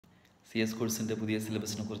CS കോഴ്സിൻ്റെ പുതിയ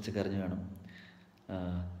സിലബസിനെ കുറിച്ച് അറിഞ്ഞു കാണും.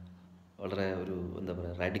 വളരെ ഒരു എന്താ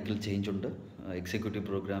പറയുക റാഡിക്കൽ ചേഞ്ച് ഉണ്ട്. എക്സിക്യൂട്ടീവ്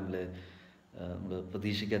പ്രോഗ്രാമിൽ നമ്മൾ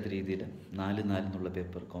പ്രതീക്ഷിക്കാത്ത രീതിയിൽ 4-4 എന്നുള്ള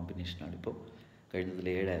പേപ്പർ കോമ്പിനേഷനാണ്. ഇപ്പോൾ കഴിഞ്ഞതിൽ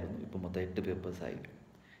 7 ആയിരുന്നു, ഇപ്പോൾ മൊത്തം 8 പേപ്പേഴ്സായി.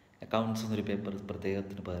 അക്കൗണ്ട്സ് എന്നൊരു പേപ്പർ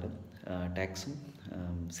പ്രത്യേകത്തിന് പകരം ടാക്സും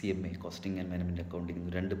CMA costing and management accounting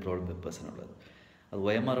 2 problem പേപ്പേഴ്സാണുള്ളത്. അത്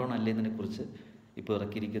OMR ഓൺ അല്ലേന്നതിനെ കുറിച്ച് ഇപ്പോൾ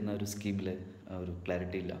ഇറക്കിയിരിക്കുന്ന ഒരു സ്കീമിൽ ഒരു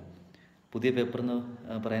ക്ലാരിറ്റി ഇല്ല. പുതിയ പേപ്പറെന്ന്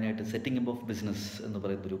പറയാനായിട്ട് സെറ്റിംഗ് അപ്പ് ഓഫ് ബിസിനസ് എന്ന്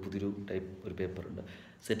പറയുന്നൊരു പുതിയൊരു ഒരു പേപ്പറുണ്ട്.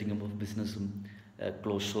 സെറ്റിംഗ് അപ്പ് ഓഫ് ബിസിനസ്സും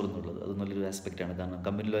ക്ലോഷർ എന്നുള്ളത് അത് നല്ലൊരു ആസ്പെക്റ്റാണ്. കാരണം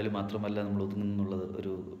കമ്പനി ലോയിൽ മാത്രമല്ല നമ്മൾ ഒതുങ്ങുന്നുള്ളത്.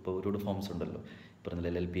 ഇപ്പോൾ ഒരുപാട് ഫോംസ് ഉണ്ടല്ലോ, പറഞ്ഞില്ല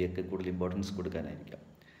LLP ഒക്കെ കൂടുതൽ ഇമ്പോർട്ടൻസ് കൊടുക്കാനായിരിക്കാം.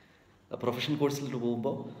 പ്രൊഫഷണൽ കോഴ്സിലോട്ട്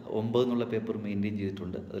പോകുമ്പോൾ 9 എന്നുള്ള പേപ്പർ മെയിൻറ്റെയിൻ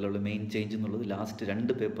ചെയ്തിട്ടുണ്ട്. അതിലുള്ള മെയിൻ ചേഞ്ച് എന്നുള്ളത് ലാസ്റ്റ്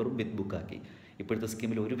 2 പേപ്പറും വിത്ത് ബുക്കാക്കി. ഇപ്പോഴത്തെ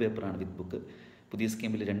സ്കീമിൽ 1 പേപ്പറാണ് വിത്ത് ബുക്ക്. പുതിയ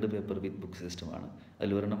സ്കീമിൽ 2 പേപ്പർ വിത്ത് ബുക്ക് സിസ്റ്റമാണ്.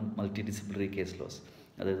 അതിലൊരെണ്ണം മൾട്ടി ഡിസിപ്ലിനറി കേസ് ലോസ്,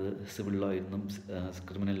 അതായത് സിവിൽ ലോയിൽ നിന്നും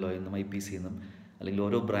ക്രിമിനൽ ലോയിൽ നിന്നും IPC നിന്നും അല്ലെങ്കിൽ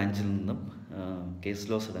ഓരോ ബ്രാഞ്ചിൽ നിന്നും കേസ്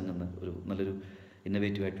ലോസ് അടങ്ങുന്ന ഒരു നല്ലൊരു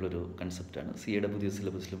ഇന്നോവേറ്റീവ് ആയിട്ടുള്ളൊരു കൺസെപ്റ്റാണ്. CAയുടെ പുതിയ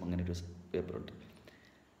സിലബസിലും അങ്ങനെ ഒരു പേപ്പറുണ്ട്.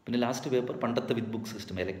 പിന്നെ ലാസ്റ്റ് പേപ്പർ പണ്ടത്തെ വിത്ത് ബുക്ക്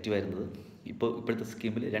സിസ്റ്റം എലക്റ്റീവ് ആയിരുന്നത്. ഇപ്പോഴത്തെ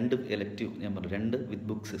സ്കീമിൽ 2 എലക്റ്റീവ്, ഞാൻ പറഞ്ഞു 2 വിത്ത്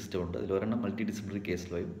ബുക്ക് സിസ്റ്റം ഉണ്ട്. അതിലൊരെണ്ണം മൾട്ടി ഡിസിപ്ലിനറി കേസ്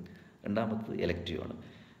ലോയും രണ്ടാമത്തത് എലക്റ്റീവാണ്.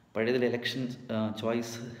 പഴയതിൽ ഇലക്ഷൻ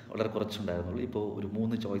ചോയ്സ് വളരെ കുറച്ചുണ്ടായിരുന്നുള്ളൂ. ഇപ്പോൾ ഒരു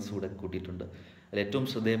 3 ചോയ്സ് കൂടെ കൂട്ടിയിട്ടുണ്ട്. അതിൽ ഏറ്റവും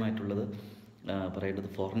ശ്രദ്ധേയമായിട്ടുള്ളത് പറയേണ്ടത്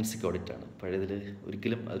ഫോറൻസിക് ഓഡിറ്റാണ്. പഴയതിൽ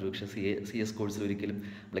ഒരിക്കലും ഒരു പക്ഷേ CS കോഴ്സിൽ ഒരിക്കലും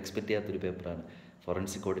നമ്മൾ എക്സ്പെക്റ്റ് ചെയ്യാത്തൊരു പേപ്പറാണ്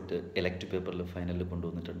ഫോറൻസിക് ഓഡിറ്റ്. എലക്റ്റീവ് പേപ്പറിൽ ഫൈനലിൽ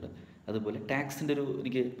കൊണ്ടുവന്നിട്ടുണ്ട്. അതുപോലെ ടാക്സിൻ്റെ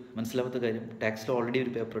എനിക്ക് മനസ്സിലാവാത്ത കാര്യം, ടാക്സിലോ ഓൾറെഡി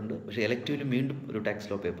ഒരു പേപ്പറുണ്ട്, പക്ഷേ എലക്റ്റീവിൽ വീണ്ടും ഒരു ടാക്സ്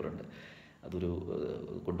ലോ പേപ്പറുണ്ട്, അതൊരു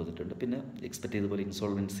കൊണ്ടുവന്നിട്ടുണ്ട്. പിന്നെ എക്സ്പെക്റ്റ് ചെയ്ത പോലെ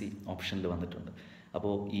ഇൻസോൾവൻസി ഓപ്ഷനിൽ വന്നിട്ടുണ്ട്.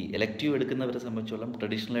 അപ്പോൾ ഈ എലക്റ്റീവ് എടുക്കുന്നവരെ സംബന്ധിച്ചോളം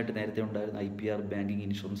ട്രഡീഷണലായിട്ട് നേരത്തെ ഉണ്ടായിരുന്ന IPR ബാങ്കിങ്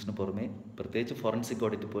ഇൻഷുറൻസിന് പുറമെ പ്രത്യേകിച്ച് ഫോറൻസിക്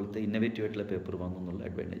ഓഡിറ്റ് പോലത്തെ ഇന്നോവേറ്റീവ് ആയിട്ടുള്ള പേപ്പർ വന്നു എന്നുള്ള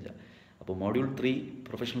അഡ്വാൻറ്റേജാണ്. അപ്പോൾ മോഡ്യൂൾ 3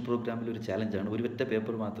 പ്രൊഫഷണൽ പ്രോഗ്രാമിൽ ഒരു ചാലഞ്ചാണ്. ഒരു ഒറ്റ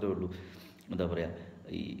പേപ്പർ മാത്രമേ ഉള്ളൂ എന്താ പറയുക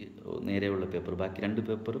ഈ നേരെയുള്ള പേപ്പർ. ബാക്കി 2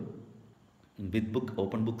 പേപ്പറും വിത്ത് ബുക്ക്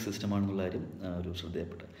ഓപ്പൺ ബുക്ക് സിസ്റ്റമാണെന്നുള്ള കാര്യം ഒരു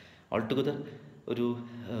ശ്രദ്ധയപ്പെട്ട. ഓൾ ടുഗദർ ഒരു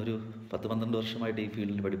 10-12 വർഷമായിട്ട് ഈ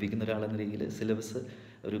ഫീൽഡിൽ പഠിപ്പിക്കുന്ന ഒരാളെന്ന രീതിയിൽ സിലബസ്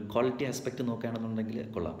ഒരു ക്വാളിറ്റി ആസ്പെക്റ്റ് നോക്കുകയാണെന്നുണ്ടെങ്കിൽ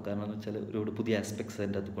കൊള്ളാം. കാരണം എന്ന് വെച്ചാൽ ഒരുപാട് പുതിയ ആസ്പെക്ട്സ്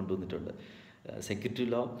അതിൻ്റെ അകത്ത് കൊണ്ടുവന്നിട്ടുണ്ട്. സെക്യൂരിറ്റി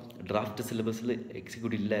ലോ ഡ്രാഫ്റ്റ് സിലബസിൽ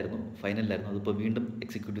എക്സിക്യൂട്ടീവ് ഇല്ലായിരുന്നു, ഫൈനലായിരുന്നു. അതിപ്പോൾ വീണ്ടും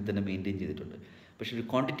എക്സിക്യൂട്ടീവ് തന്നെ മെയിൻറ്റെയിൻ ചെയ്തിട്ടുണ്ട്. പക്ഷേ ഒരു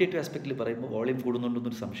ക്വാണ്ടിറ്റേറ്റീവ് ആസ്പെക്റ്റിൽ പറയുമ്പോൾ വോളിയം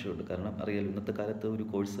കൂടുന്നുണ്ടെന്നൊരു സംശയമുണ്ട്. കാരണം അറിയാലോ, ഇന്നത്തെ കാലത്ത് ഒരു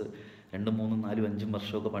കോഴ്സ് 2, 3, 4, 5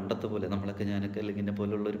 വർഷമൊക്കെ പണ്ടത്തെ പോലെ ഞാനൊക്കെ അല്ലെങ്കിൽ എന്നെ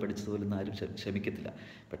പോലുള്ളവർ പഠിച്ചതുപോലെ ഒന്നും ആരും ക്ഷമിക്കത്തില്ല.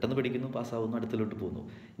 പെട്ടെന്ന് പഠിക്കുന്നു, പാസ്സാവുന്നു, അടുത്തിലോട്ട് പോകുന്നു.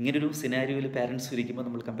 ഇങ്ങനൊരു സിനാരിയോയിൽ പാരൻസ് ഇരിക്കുമ്പോൾ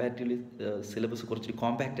നമ്മൾ കമ്പാരിറ്റീവ്ലി സിലബസ് കുറച്ചുകൂടി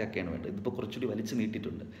കോമ്പാക്റ്റ് ആക്കിയാണ് വേണ്ടത്. ഇതിപ്പോൾ കുറച്ചുകൂടി വലിച്ചു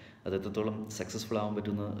നീട്ടിയിട്ടുണ്ട്. അത് എത്രത്തോളം സക്സസ്ഫുൾ ആവാൻ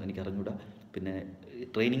പറ്റുമെന്ന് എനിക്ക് അറിഞ്ഞൂടാ. പിന്നെ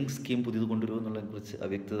ട്രെയിനിങ് സ്കീം പുതിയത് കൊണ്ടുവരുമെന്നുള്ളതിനെക്കുറിച്ച്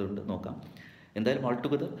അവ്യക്തത ഉണ്ട്, നോക്കാം. എന്തായാലും ഓൾ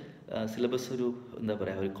ടുഗദർ സിലബസ് ഒരു എന്താ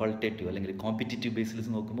പറയുക ഒരു ക്വാളിറ്റേറ്റീവ് അല്ലെങ്കിൽ കോമ്പറ്റീറ്റീവ് ബേസിൽ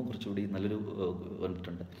നോക്കുമ്പോൾ കുറച്ചുകൂടി നല്ലൊരു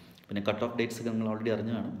വന്നിട്ടുണ്ട്. പിന്നെ കട്ട് ഓഫ് ഡേറ്റ്സ് ഒക്കെ നിങ്ങൾ ഓൾറെഡി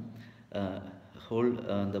അറിഞ്ഞു കാണും. ഹോൾ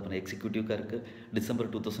എന്താ പറയുക എക്സിക്യൂട്ടീവുകാർക്ക് ഡിസംബർ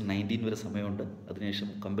 2019 വരെ സമയമുണ്ട്. അതിനുശേഷം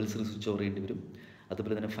കമ്പൽസറി സ്വിച്ച് ഓവർ ചെയ്യേണ്ടി വരും.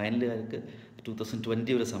 അതുപോലെ തന്നെ ഫൈനലുകാർക്ക്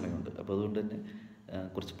 2020 വരെ സമയമുണ്ട്. അപ്പോൾ അതുകൊണ്ട് തന്നെ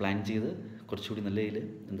കുറച്ച് പ്ലാൻ ചെയ്ത് കുറച്ചുകൂടി നല്ല രീതിയിൽ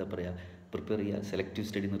എന്താ പറയുക പ്രിപ്പയർ ചെയ്യുക. സെലക്റ്റീവ്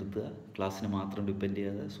സ്റ്റഡി നിർത്തുക, ക്ലാസ്സിന് മാത്രം ഡിപ്പെൻഡ്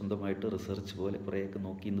ചെയ്യാതെ സ്വന്തമായിട്ട് റിസർച്ച് പോലെ കുറേയൊക്കെ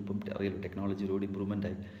നോക്കി. ഇന്നിപ്പം അറിയാലോ ടെക്നോളജി ഒരുപാട് ഇമ്പ്രൂവ്മെൻ്റ്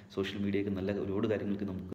ആയി. സോഷ്യൽ മീഡിയയൊക്കെ നല്ല ഒരുപാട് കാര്യങ്ങൾക്ക് നമുക്ക്